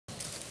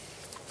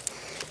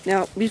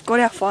Now we've got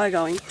our fire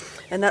going,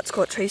 and that's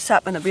got tree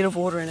sap and a bit of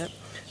water in it.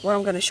 What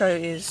I'm going to show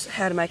you is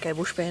how to make a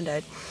bush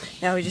band-aid.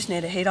 Now we just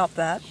need to heat up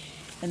that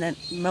and then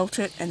melt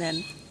it, and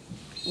then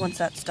once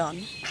that's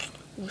done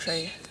we'll show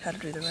you how to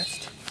do the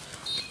rest.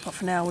 But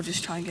for now we'll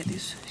just try and get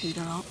this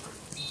heated up.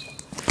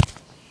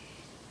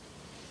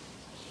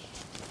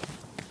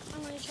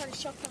 I'm going to try to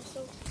shock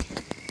myself.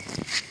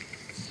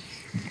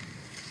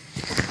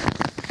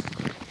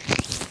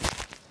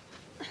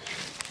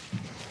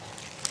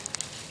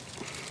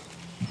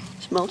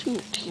 It's melting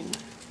the tin.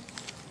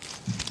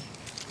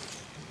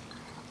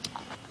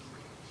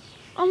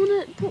 I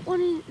want to put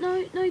one in.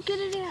 No, get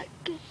it out.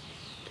 Get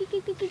it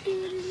out. Get it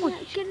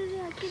out. Get it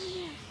out.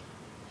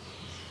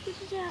 Get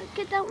it out.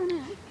 Get that one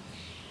out.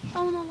 I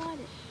want to light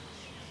it.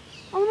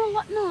 I want to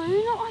light. No,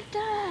 not like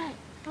that.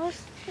 I was.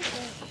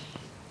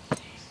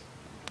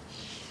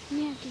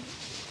 Yeah, get it.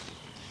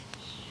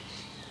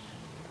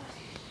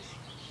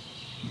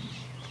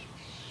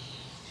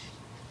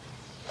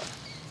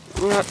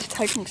 Well, it's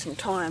taking some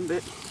time,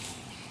 but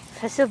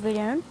That's a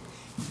video.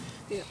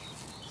 yeah.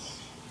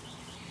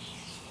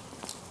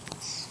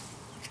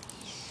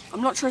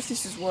 I'm not sure if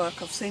this is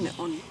work. I've seen it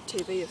on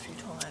TV a few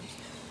times,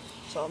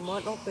 so I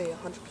might not be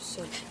 100%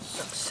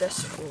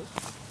 successful.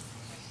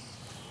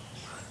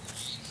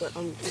 But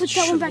Flick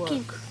that one back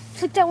in.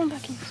 Flick that one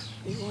back in.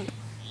 You want?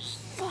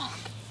 Fuck.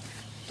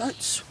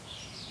 Don't.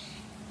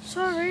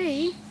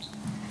 Sorry.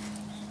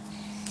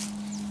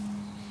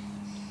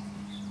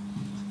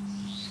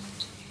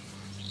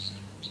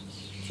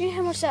 Do you know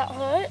how much that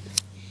hurt?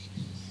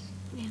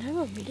 You know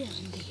what video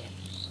I'm digging.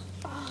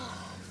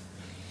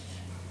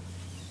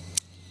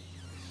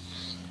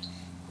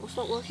 Well, it's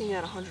not working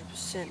out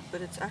 100%,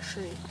 but it's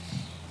actually.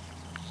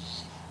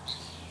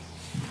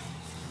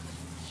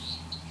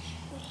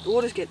 The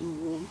water's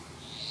getting warm.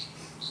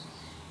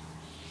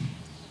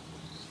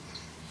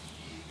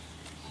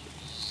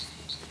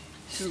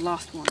 This is the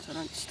last one, so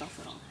don't stuff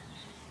it up.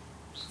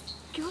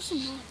 Give us a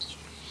match.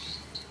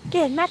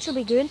 Yeah, match will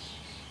be good.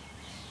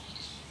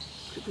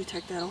 Quickly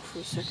take that off for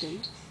a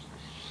second.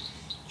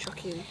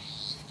 Chuck in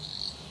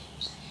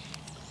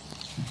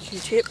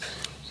Q-tip,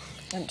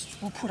 and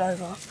we'll put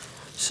over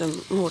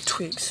some more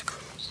twigs.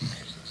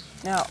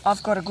 Now,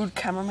 I've got a good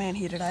cameraman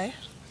here today,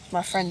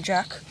 my friend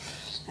Jack,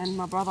 and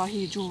my brother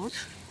here,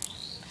 George,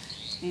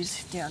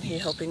 is down here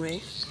helping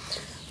me.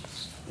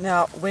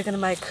 Now, we're going to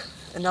make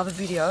another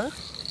video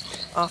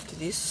after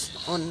this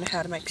on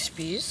how to make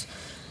spears,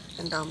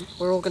 and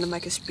we're all going to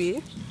make a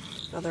spear.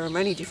 Now, there are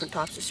many different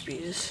types of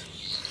spears,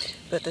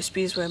 but the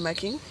spears we're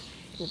making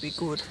will be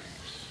good.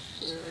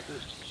 Really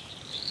good.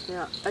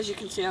 Now, as you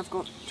can see, I've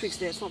got twigs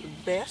there. It's not the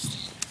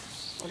best.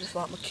 I'll just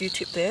light my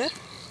Q-tip there.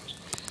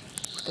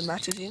 Put the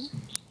matches in.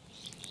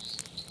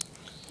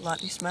 Light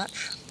this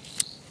match.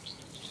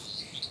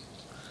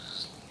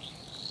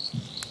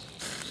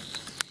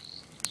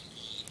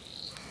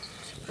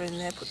 Put it in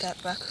there, put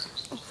that back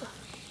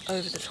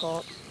over the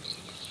top,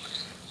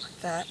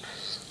 like that.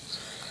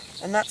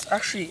 And that's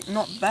actually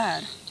not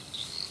bad.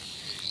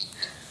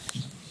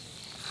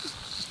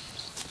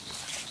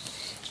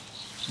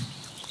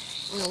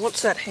 Now,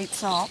 once that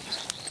heats up,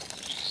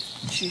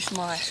 let's use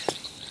my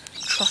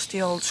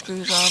trusty old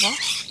screwdriver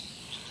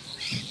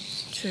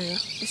to.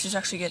 This is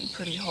actually getting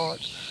pretty hot,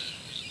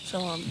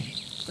 so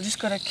we just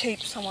got to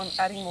keep someone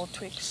adding more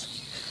twigs.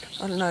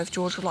 I don't know if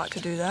George would like to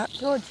do that.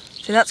 George.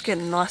 See, that's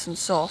getting nice and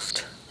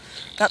soft.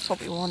 That's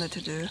what we wanted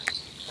to do.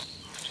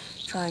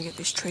 Try and get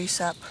this tree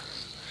sap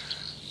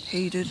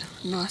heated,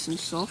 nice and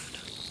soft.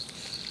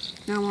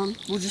 Now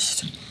we'll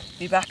just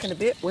be back in a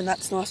bit when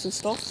that's nice and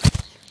soft.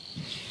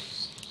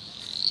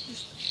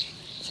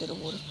 See the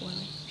water's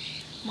boiling.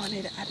 Might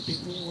need to add a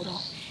bit more water.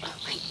 Oh,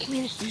 wait, give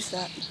me this. Use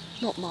that.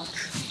 Not much.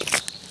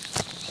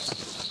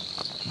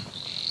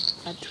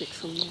 Add twigs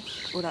from there.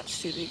 Oh,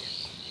 that's too big.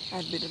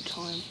 Add a bit of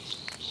time.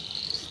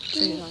 So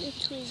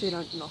you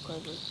don't knock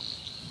over it.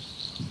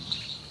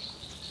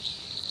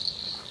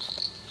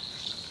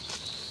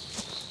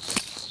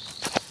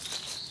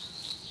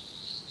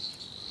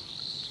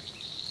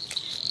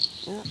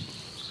 Yeah.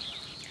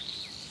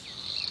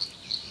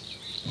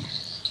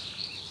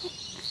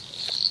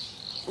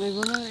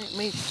 We're gonna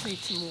need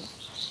some more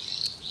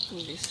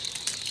of this.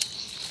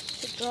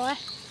 Is it dry?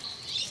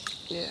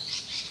 Yeah,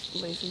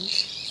 leaves and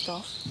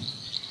stuff.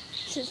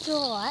 Is it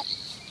dry?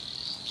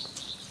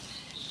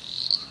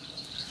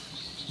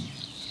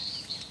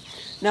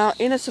 Now,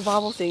 in a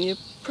survival thing, you're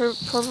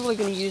probably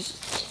going to use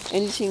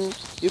anything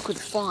you could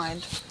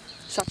find,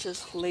 such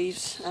as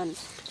leaves.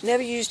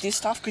 Never use this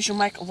stuff because you'll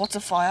make lots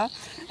of fire.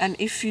 And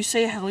if you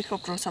see a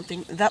helicopter or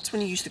something, that's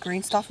when you use the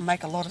green stuff and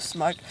make a lot of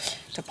smoke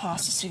to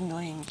pass the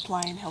signalling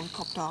plane,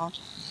 helicopter,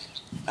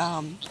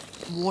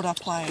 water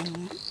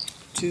plane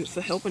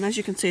for help. And as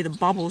you can see, the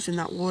bubbles in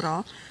that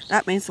water,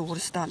 that means the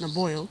water's starting to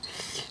boil.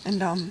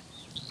 And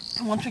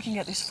once we can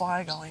get this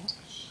fire going,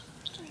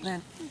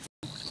 then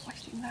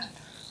wasting that.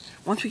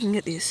 Once we can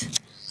get this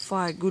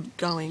fire good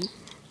going,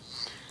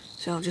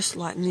 so I'll just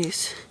lighten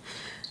this.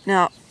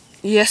 Now,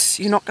 yes,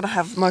 you're not going to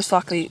have most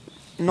likely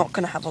not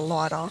going to have a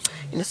lighter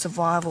in a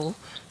survival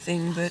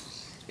thing, but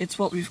it's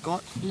what we've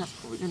got, and that's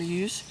what we're going to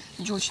use.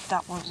 And George,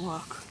 that won't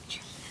work.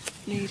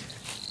 Need.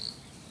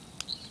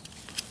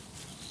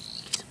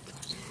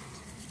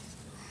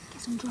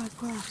 Get some dry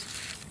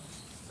grass.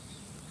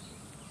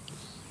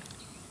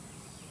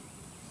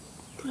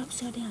 Put it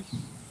upside down.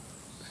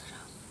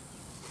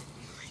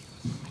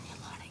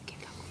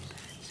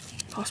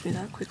 Pass me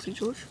that quickly,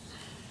 George.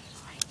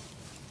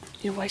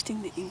 You're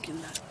wasting the ink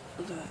in that,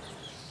 the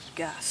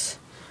gas.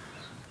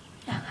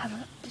 Yeah, have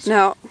it.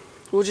 Now,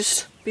 we'll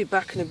just be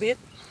back in a bit,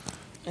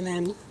 and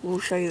then we'll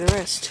show you the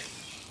rest.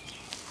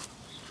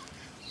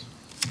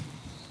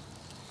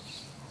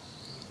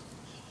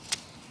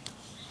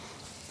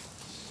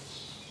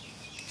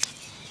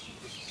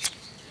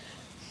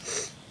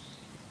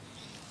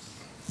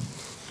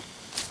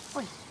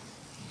 Oi,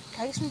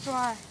 take some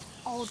dry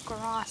old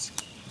grass.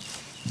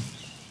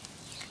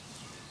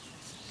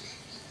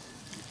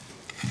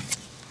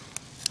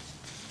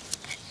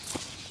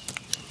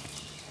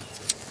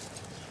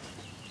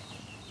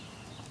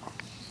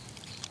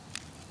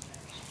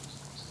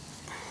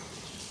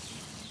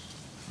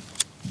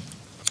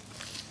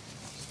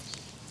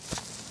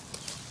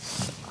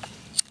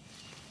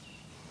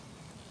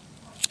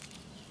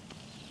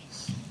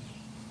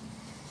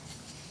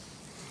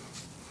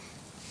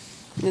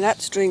 Now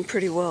that's doing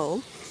pretty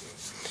well.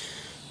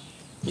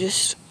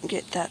 Just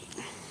get that.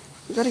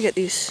 You've got to get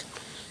this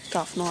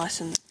stuff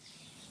nice and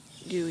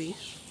gooey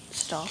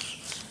stuff.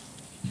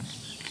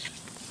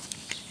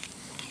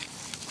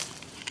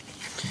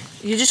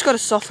 You just got to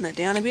soften it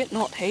down a bit,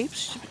 not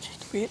heaps,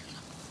 just a bit.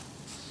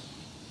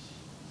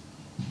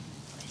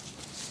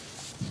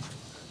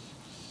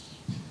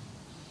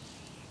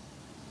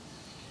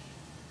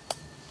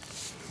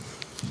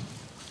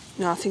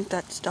 No, I think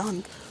that's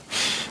done.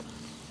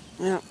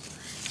 Yeah.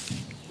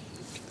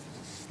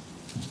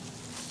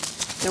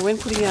 Now when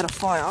putting out a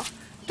fire,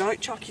 don't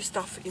chuck your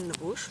stuff in the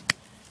bush.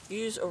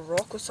 Use a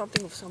rock or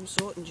something of some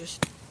sort and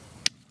just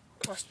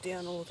crush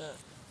down all the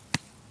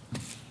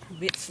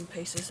bits and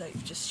pieces that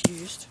you've just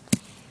used.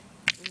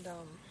 And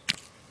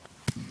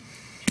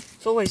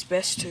it's always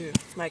best to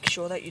make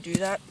sure that you do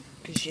that,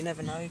 because you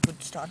never know, you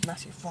could start a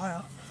massive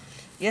fire.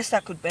 Yes,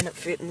 that could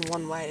benefit in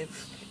one way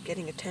of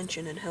getting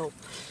attention and help,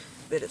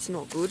 but it's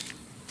not good.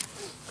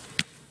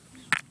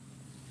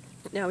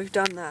 Now we've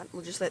done that,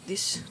 we'll just let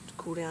this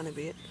cool down a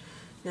bit.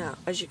 Now,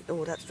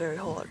 that's very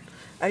hot.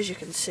 As you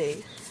can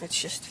see,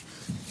 it's just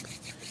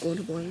gone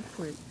to boiling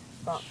point.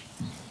 But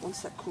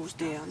once that cools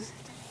down,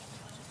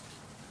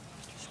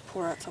 just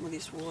pour out some of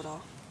this water.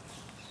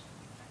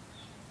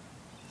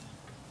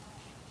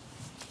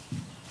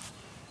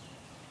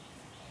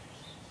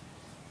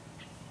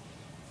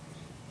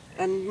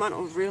 And you might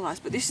not have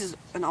realised, but this is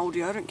an old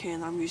deodorant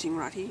can that I'm using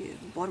right here,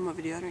 the bottom of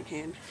a deodorant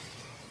can.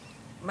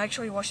 Make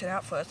sure you wash it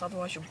out first,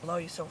 otherwise you'll blow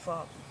yourself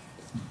up.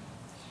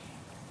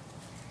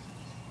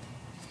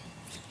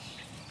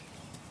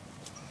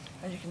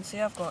 As you can see,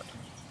 I've got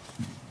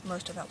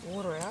most of that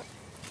water out.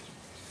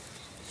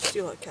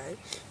 Still okay.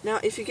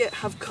 Now, if you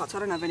have cuts, I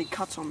don't have any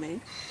cuts on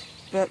me,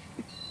 but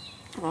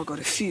I've got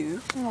a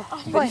few.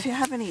 But if you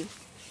have any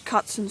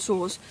cuts and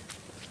sores,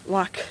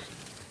 like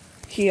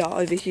here,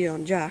 over here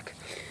on Jack,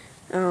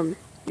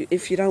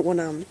 if you don't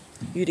want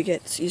you to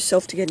get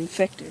yourself to get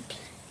infected,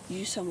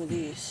 use some of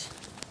this,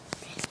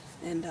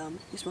 and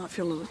this might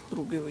feel a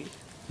little gooey.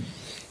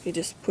 You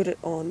just put it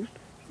on,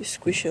 you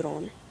squish it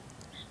on,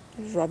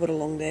 rub it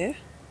along there,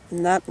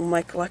 and that will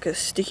make like a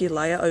sticky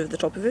layer over the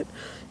top of it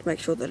to make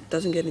sure that it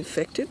doesn't get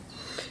infected.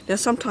 Now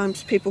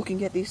sometimes people can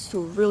get this to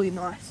a really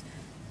nice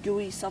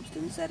gooey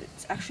substance that it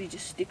actually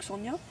just sticks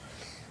on you.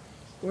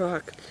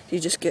 Like you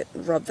just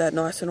rub that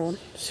nice and on.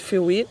 Does it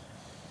feel weird?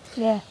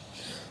 Yeah.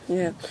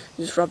 Yeah,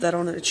 you just rub that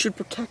on and it should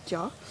protect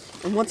you,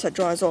 and once that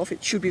dries off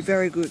it should be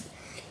very good.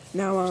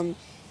 Now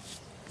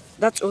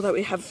that's all that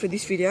we have for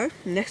this video.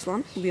 The next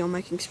one will be on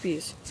making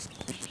spears.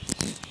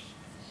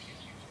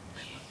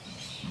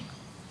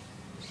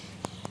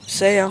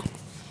 See ya.